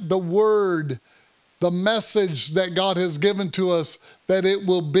that the word, the message that God has given to us, that it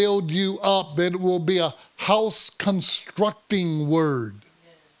will build you up, that it will be a house constructing word.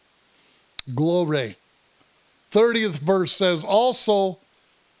 Yes. Glory. 30th verse says, also,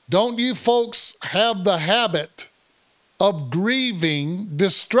 don't you folks have the habit of grieving,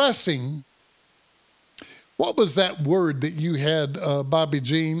 distressing? What was that word that you had, Bobby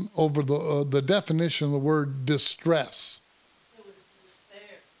Jean, over the definition of the word distress? It was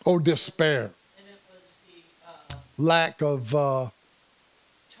despair. Oh, despair. And it was the Lack of,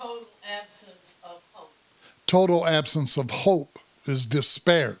 total absence of hope. total absence of hope is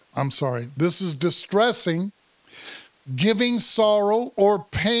despair. I'm sorry. This is distressing, giving sorrow or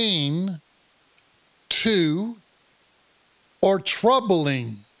pain to, or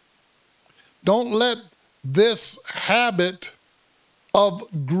troubling. Don't let this habit of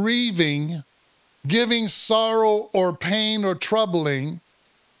grieving, giving sorrow or pain or troubling,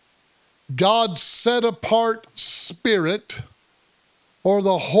 God's set apart spirit or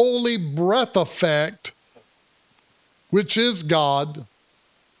the holy breath effect, which is God,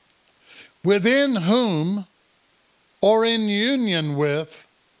 within whom or in union with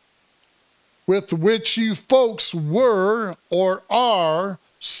which you folks were or are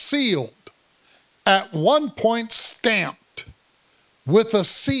sealed, at one point stamped with a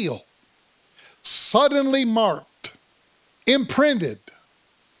seal, suddenly marked, imprinted,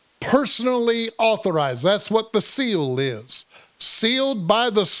 personally authorized. That's what the seal is. Sealed by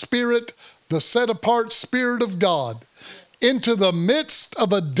the Spirit, the set-apart Spirit of God, into the midst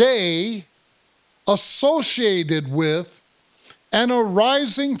of a day associated with and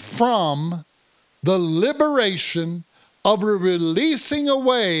arising from the liberation of a releasing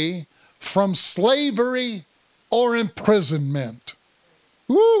away from slavery or imprisonment.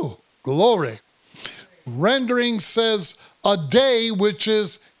 Woo! Glory. Rendering says, a day which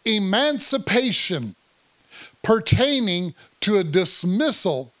is emancipation, pertaining to a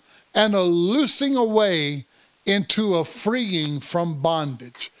dismissal and a loosing away into a freeing from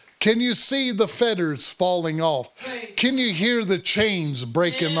bondage. Can you see the fetters falling off? Can you hear the chains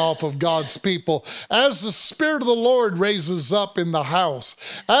breaking off of God's people? As the Spirit of the Lord raises up in the house,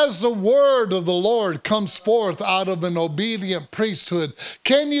 as the word of the Lord comes forth out of an obedient priesthood,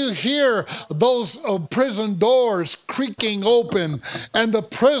 can you hear those prison doors creaking open and the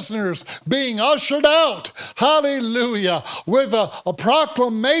prisoners being ushered out? Hallelujah. With a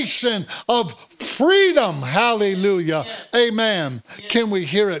proclamation of freedom. Hallelujah. Amen. Can we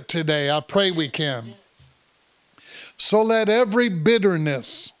hear it today? I pray we can. So let every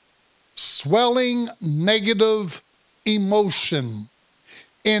bitterness, swelling negative emotion,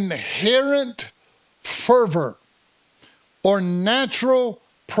 inherent fervor, or natural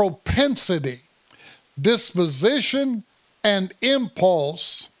propensity, disposition, and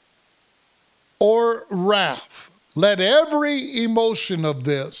impulse, or wrath, let every emotion of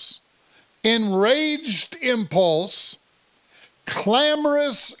this, enraged impulse,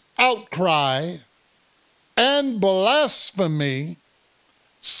 clamorous outcry, and blasphemy,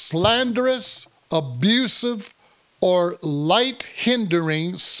 slanderous, abusive, or light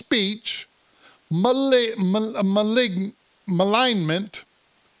hindering speech, malignment,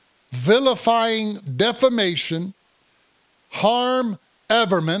 vilifying defamation, harm,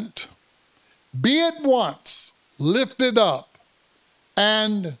 averment, be at once lifted up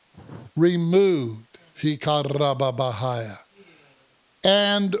and removed.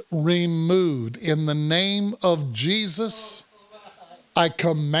 And removed. In the name of Jesus, I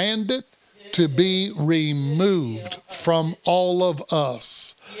command it to be removed from all of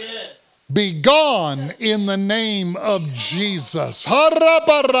us. Be gone in the name of Jesus. Oh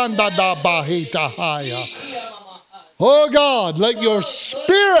God, let your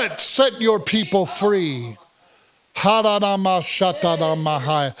Spirit set your people free. Let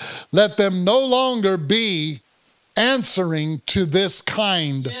them no longer be answering to this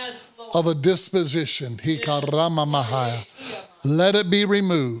kind of a disposition. Let it be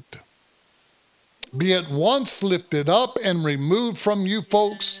removed. Be at once lifted up and removed from you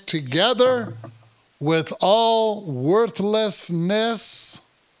folks, together with all worthlessness,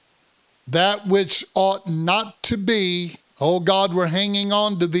 that which ought not to be. Oh God, we're hanging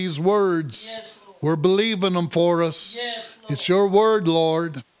on to these words. We're believing them for us. It's your word,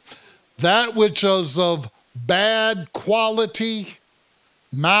 Lord. That which is of bad quality,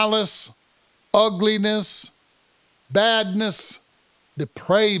 malice, ugliness, badness,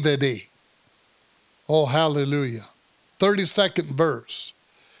 depravity. Oh, hallelujah. 32nd verse.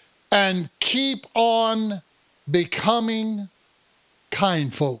 And keep on becoming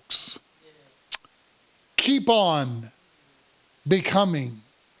kind folks. Keep on becoming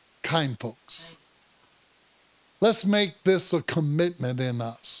kind folks. Let's make this a commitment in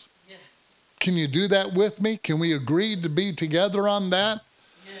us. Can you do that with me? Can we agree to be together on that?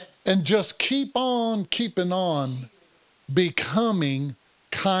 And just keep on keeping on becoming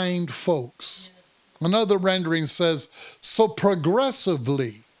kind folks. Another rendering says, so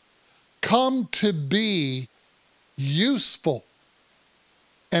progressively come to be useful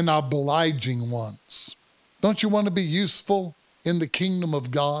and obliging ones. Don't you want to be useful in the kingdom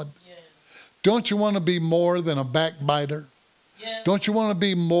of God? Don't you want to be more than a backbiter? Don't you want to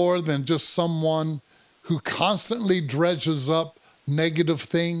be more than just someone who constantly dredges up negative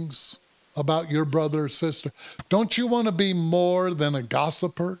things about your brother or sister? Don't you want to be more than a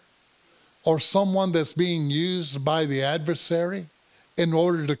gossiper or someone that's being used by the adversary in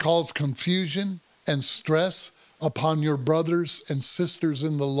order to cause confusion and stress upon your brothers and sisters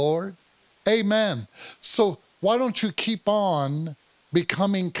in the Lord? Amen. So why don't you keep on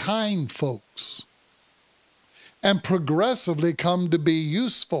becoming kind folks and progressively come to be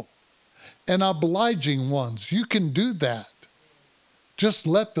useful and obliging ones? You can do that. Just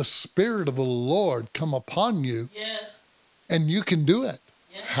let the Spirit of the Lord come upon you, and you can do it.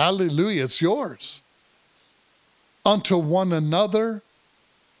 Hallelujah, it's yours. Unto one another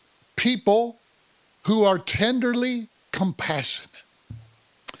people who are tenderly compassionate,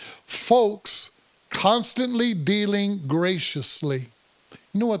 folks constantly dealing graciously.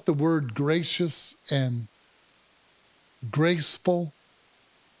 You know what the word gracious and graceful?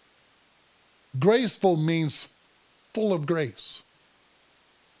 Graceful means full of grace.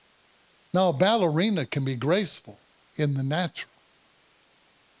 Now, a ballerina can be graceful in the natural.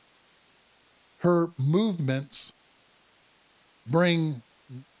 Her movements bring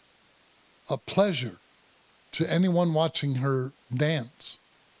a pleasure to anyone watching her dance.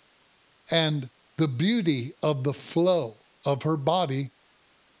 And the beauty of the flow of her body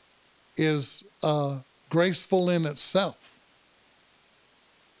is graceful in itself.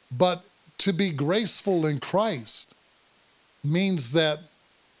 But to be graceful in Christ means that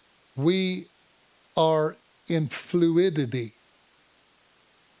we are in fluidity.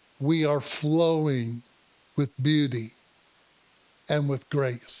 We are flowing with beauty and with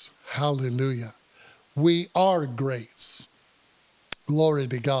grace. Hallelujah. We are grace. Glory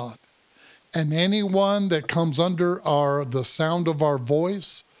to God. And anyone that comes under the sound of our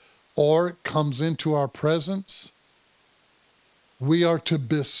voice or comes into our presence, we are to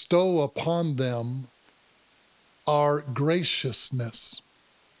bestow upon them our graciousness,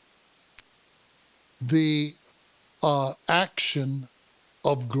 the action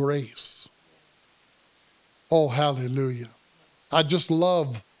of grace. Oh, hallelujah. I just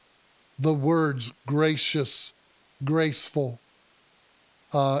love the words gracious, graceful.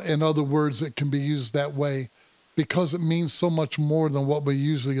 In other words, it can be used that way because it means so much more than what we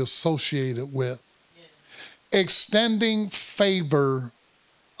usually associate it with. Yeah. Extending favor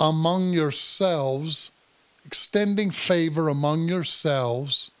among yourselves,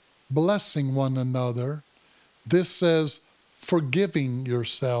 blessing one another. This says forgiving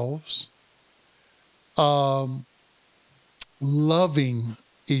yourselves, loving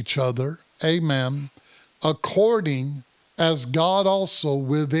each other. Amen. According as God also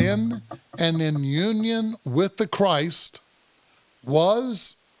within and in union with the Christ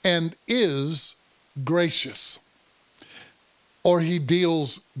was and is gracious. Or he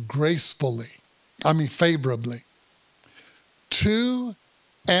deals favorably. To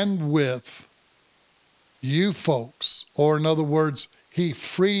and with you folks, or in other words, he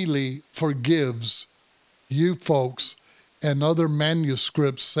freely forgives you folks, and other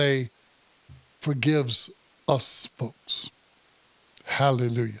manuscripts say forgives us folks.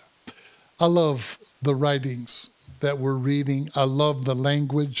 Hallelujah. I love the writings that we're reading. I love the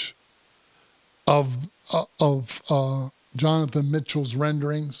language of Jonathan Mitchell's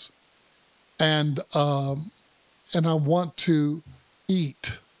renderings. And I want to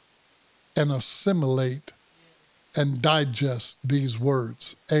eat and assimilate and digest these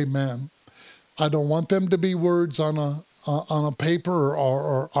words. Amen. I don't want them to be words on a paper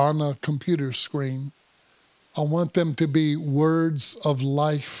or on a computer screen. I want them to be words of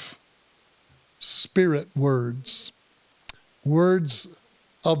life, spirit words, words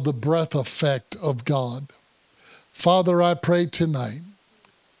of the breath effect of God. Father, I pray tonight,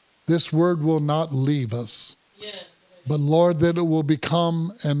 this word will not leave us, but Lord, that it will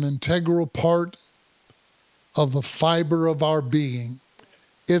become an integral part of the fiber of our being.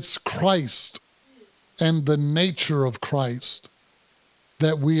 It's Christ and the nature of Christ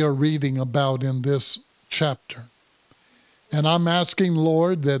that we are reading about in this chapter. And I'm asking,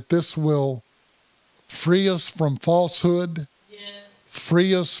 Lord, that this will free us from falsehood,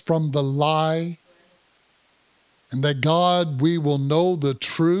 free us from the lie, and that, God, we will know the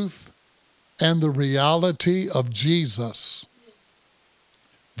truth and the reality of Jesus,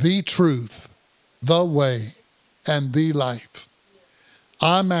 the truth, the way, and the life.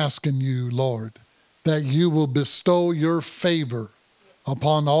 I'm asking you, Lord, that you will bestow your favor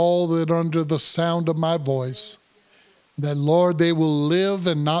upon all that are under the sound of my voice, that, Lord, they will live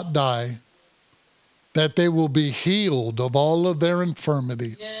and not die, that they will be healed of all of their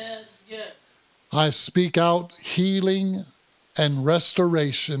infirmities. Yes, yes. I speak out healing and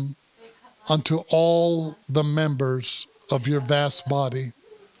restoration unto all the members of your vast body.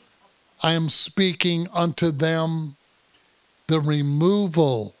 I am speaking unto them the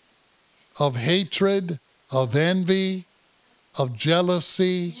removal of hatred, of envy, of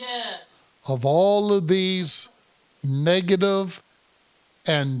jealousy, of all of these negative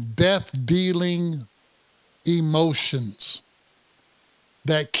and death-dealing emotions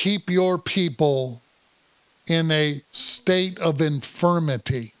that keep your people in a state of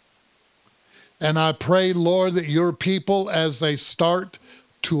infirmity. And I pray, Lord, that your people, as they start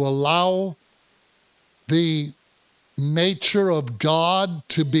to allow the nature of God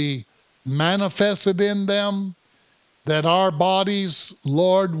to be manifested in them, that our bodies,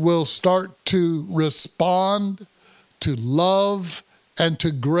 Lord, will start to respond to love and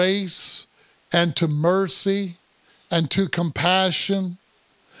to grace and to mercy and to compassion.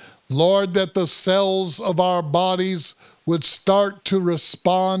 Lord, that the cells of our bodies would start to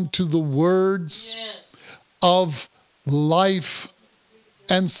respond to the words of life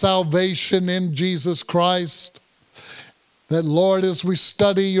and salvation in Jesus Christ. That, Lord, as we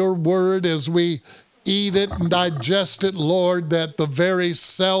study your word, as we eat it and digest it, Lord, that the very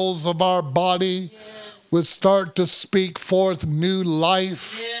cells of our body would start to speak forth new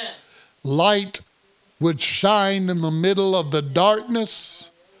life. Light would shine in the middle of the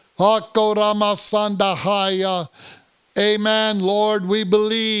darkness. Amen, Lord, we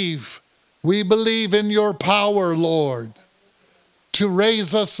believe. We believe in your power, Lord, to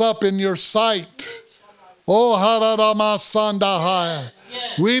raise us up in your sight. Oh, Hararamasandahaya.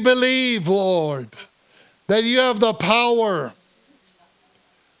 We believe, Lord, that you have the power,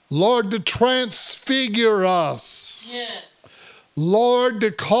 Lord, to transfigure us. Lord,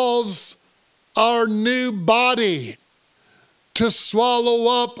 to cause our new body to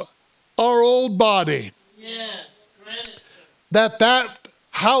swallow up our old body. That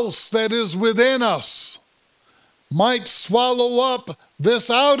house that is within us might swallow up this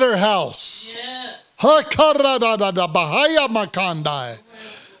outer house.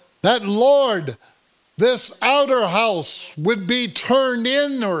 That, Lord, this outer house would be turned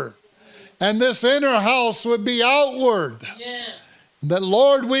inward and this inner house would be outward. That,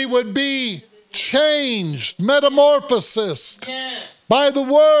 Lord, we would be changed, metamorphosis by the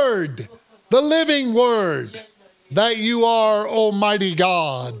word, the living word that you are, Almighty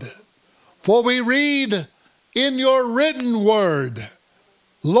God. For we read in your written word,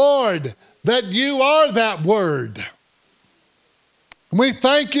 Lord, that you are that word. We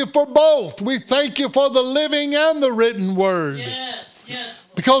thank you for both. We thank you for the living and the written word.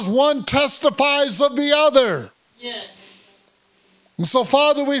 Because one testifies of the other. And so,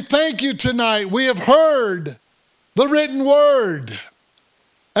 Father, we thank you tonight. We have heard the written word.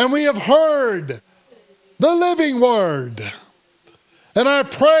 And we have heard the living word. And I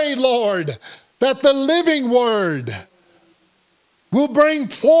pray, Lord, that the living word will bring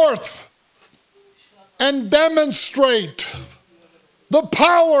forth and demonstrate the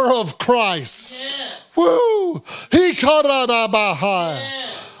power of Christ. Woo!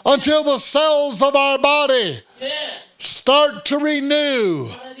 Until the cells of our body start to renew.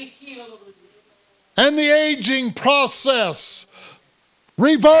 And the aging process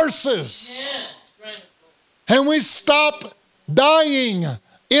reverses. And we stop dying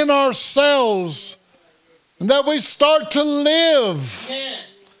in ourselves. And that we start to live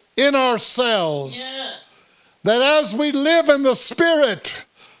in ourselves. That as we live in the Spirit,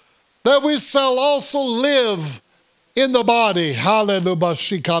 that we shall also live in the body. Hallelujah.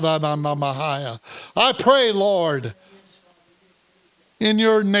 I pray, Lord, in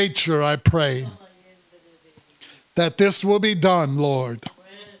your nature, I pray that this will be done, Lord,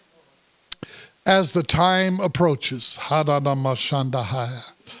 as the time approaches.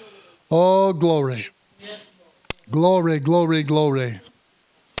 Oh, glory. Glory, glory, glory.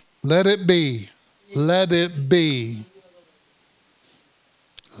 Let it be. Let it be.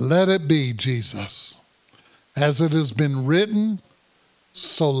 Let it be, Jesus. As it has been written,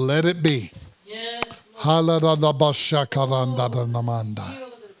 so let it be.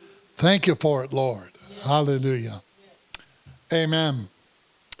 Thank you for it, Lord. Hallelujah. Amen.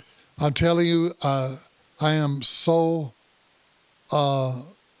 I'm telling you, I am so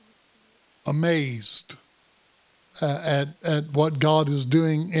amazed at what God is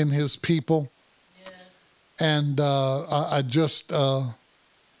doing in his people. And I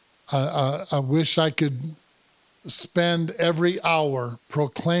wish I could spend every hour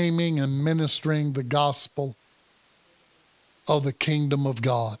proclaiming and ministering the gospel of the kingdom of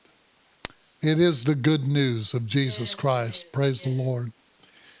God. It is the good news of Jesus Christ. Praise the Lord.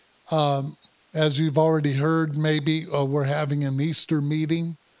 As you've already heard, maybe we're having an Easter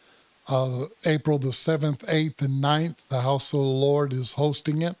meeting, April the 7th, 8th, and 9th. The House of the Lord is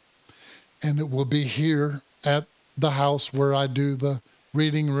hosting it. And it will be here at the house where I do the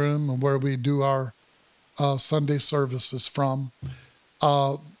reading room and where we do our Sunday services from.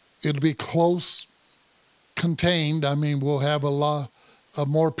 It'll be close contained. I mean, we'll have a lot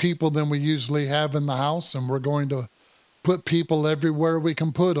more people than we usually have in the house, and we're going to put people everywhere we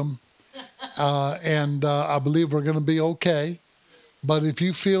can put them. And I believe we're going to be okay. But if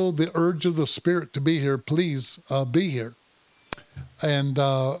you feel the urge of the Spirit to be here, please be here. And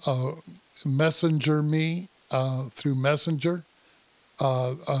messenger me through Messenger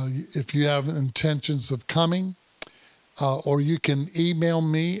if you have intentions of coming. or you can email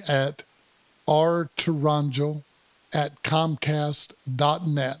me at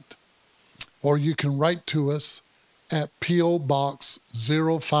rtaranjo@comcast.net, or you can write to us at P.O. Box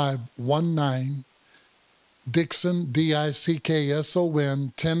 0519, Dixon,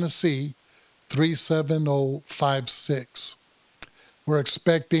 Dickson, Tennessee 37056. We're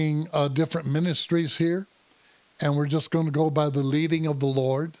expecting different ministries here, and we're just going to go by the leading of the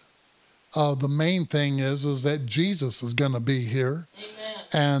Lord. The main thing is that Jesus is going to be here. Amen.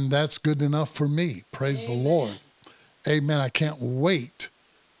 And that's good enough for me. Praise the Lord. Amen. I can't wait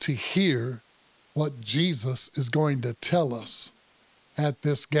to hear what Jesus is going to tell us at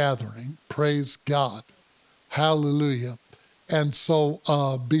this gathering. Praise God. Hallelujah. And so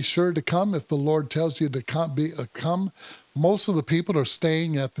be sure to come if the Lord tells you to come. Most of the people are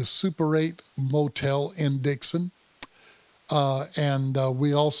staying at the Super 8 Motel in Dixon. And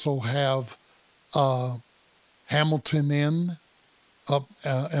we also have Hamilton Inn up,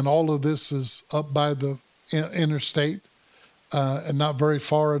 and all of this is up by the interstate, and not very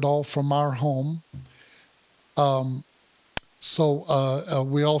far at all from our home. So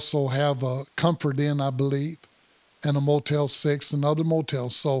we also have a Comfort Inn, I believe, and a Motel 6 and other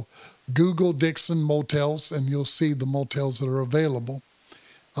motels. So Google Dixon Motels, and you'll see the motels that are available.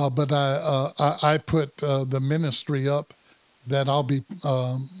 But I put the ministry up that I'll be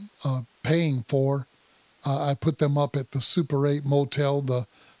paying for. I put them up at the Super 8 Motel. The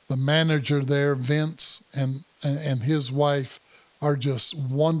manager there, Vince, and his wife are just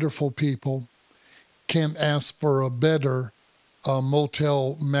wonderful people. Can't ask for a better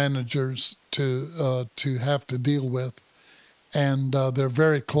motel managers to have to deal with. And they're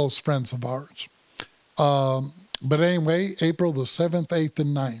very close friends of ours. But anyway, April the 7th, 8th,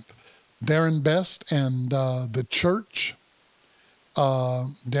 and 9th, Darren Best and the church,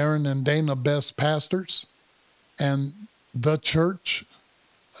 Darren and Dana Best pastors, and the church,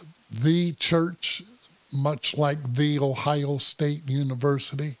 much like the Ohio State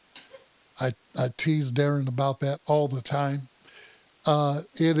University. I tease Darren about that all the time.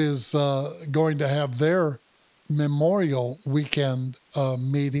 It is going to have their Memorial Weekend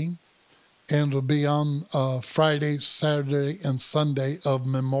meeting, and it'll be on Friday, Saturday, and Sunday of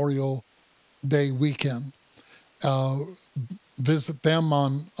Memorial Day weekend. Visit them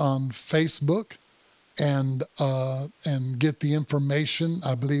on Facebook and get the information.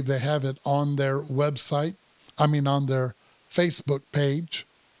 I believe they have it on their website. On their Facebook page.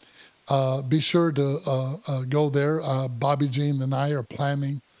 Be sure to go there. Bobby Jean and I are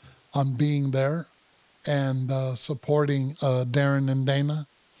planning on being there and supporting Darren and Dana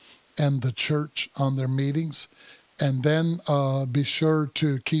and the church on their meetings. And then be sure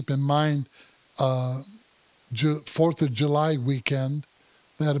to keep in mind 4th of July weekend.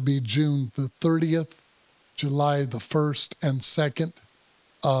 That'll be June the 30th, July the 1st and 2nd,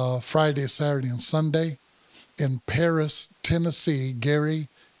 Friday, Saturday, and Sunday. In Paris, Tennessee, Gary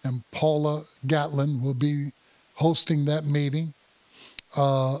and Paula Gatlin will be hosting that meeting.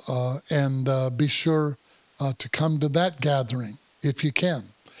 And be sure to come to that gathering if you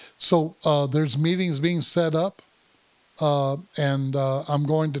can. So there's meetings being set up, and I'm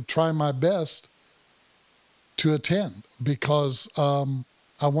going to try my best to attend because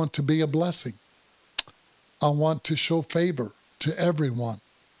I want to be a blessing. I want to show favor to everyone.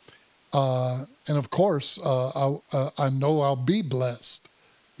 And of course, I know I'll be blessed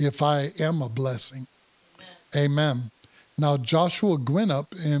if I am a blessing. Amen. Now, Joshua Gwinnett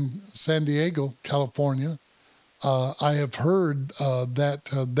in San Diego, California, I have heard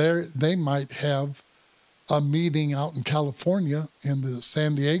that they might have a meeting out in California in the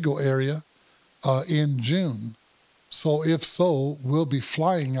San Diego area in June. So if so, we'll be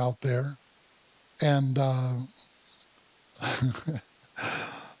flying out there. And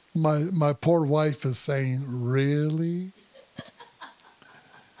my poor wife is saying, really?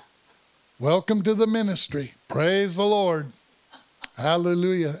 Welcome to the ministry. Praise the Lord.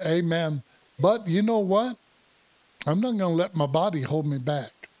 Hallelujah. Amen. But you know what? I'm not going to let my body hold me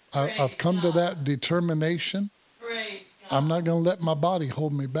back. I've come to that determination. Praise God. I'm not going to let my body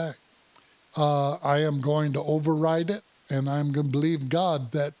hold me back. I am going to override it, and I'm going to believe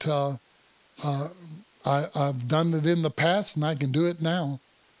God that I've done it in the past, and I can do it now.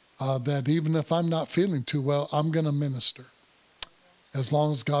 That even if I'm not feeling too well, I'm going to minister as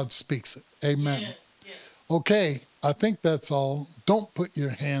long as God speaks it. Amen. Yes, yes. Okay, I think that's all. Don't put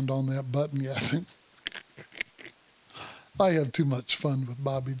your hand on that button yet. I have too much fun with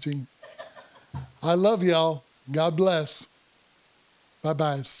Bobby Jean. I love y'all. God bless.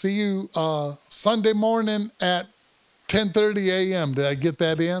 Bye-bye. See you Sunday morning at 10:30 a.m. Did I get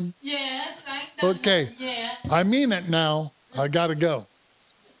that in? Yes, Okay. Yeah. I mean it now. I got to go.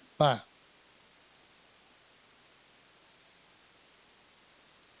 Bye.